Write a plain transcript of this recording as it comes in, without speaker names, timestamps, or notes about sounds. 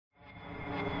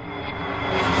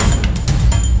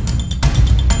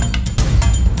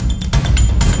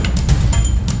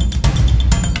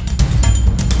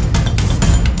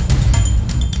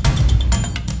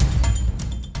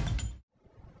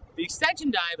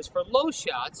is for low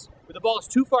shots where the ball is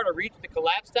too far to reach with the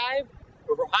collapse dive,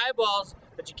 or for high balls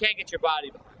that you can't get your body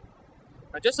behind.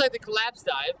 Now, just like the collapse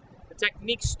dive, the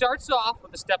technique starts off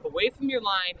with a step away from your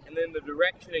line and then the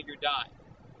direction of your dive.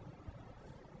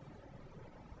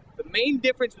 The main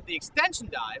difference with the extension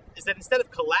dive is that instead of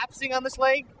collapsing on this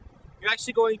leg, you're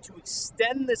actually going to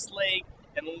extend this leg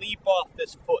and leap off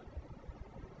this foot.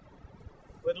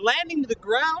 When landing to the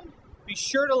ground, be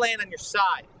sure to land on your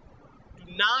side. Do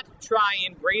not try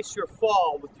and brace your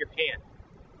fall with your hand.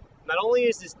 Not only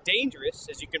is this dangerous,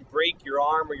 as you can break your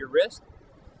arm or your wrist,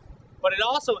 but it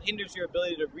also hinders your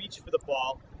ability to reach for the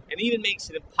ball and even makes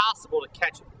it impossible to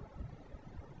catch it.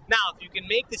 Now, if you can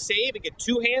make the save and get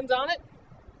two hands on it,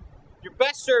 you're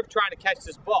best served trying to catch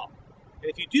this ball. And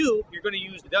if you do, you're going to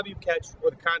use the W catch or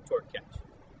the contour catch.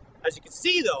 As you can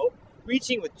see though,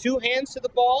 reaching with two hands to the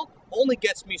ball only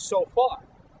gets me so far.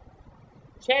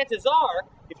 Chances are,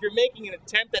 if you're making an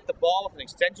attempt at the ball with an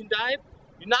extension dive,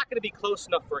 you're not going to be close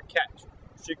enough for a catch.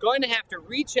 So you're going to have to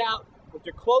reach out with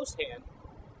your close hand,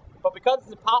 but because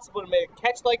it's impossible to make a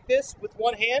catch like this with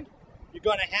one hand, you're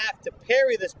going to have to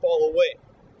parry this ball away.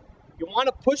 You want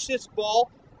to push this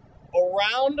ball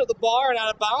around the bar and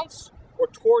out of bounds, or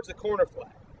towards the corner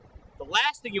flag. The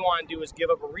last thing you want to do is give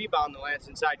up a rebound that lands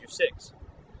inside your 6.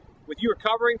 With you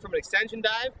recovering from an extension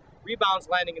dive, rebounds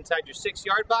landing inside your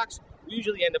 6-yard box will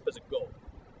usually end up as a goal.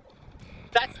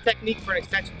 That's the technique for an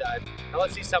extension dive. Now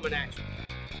let's see some in action.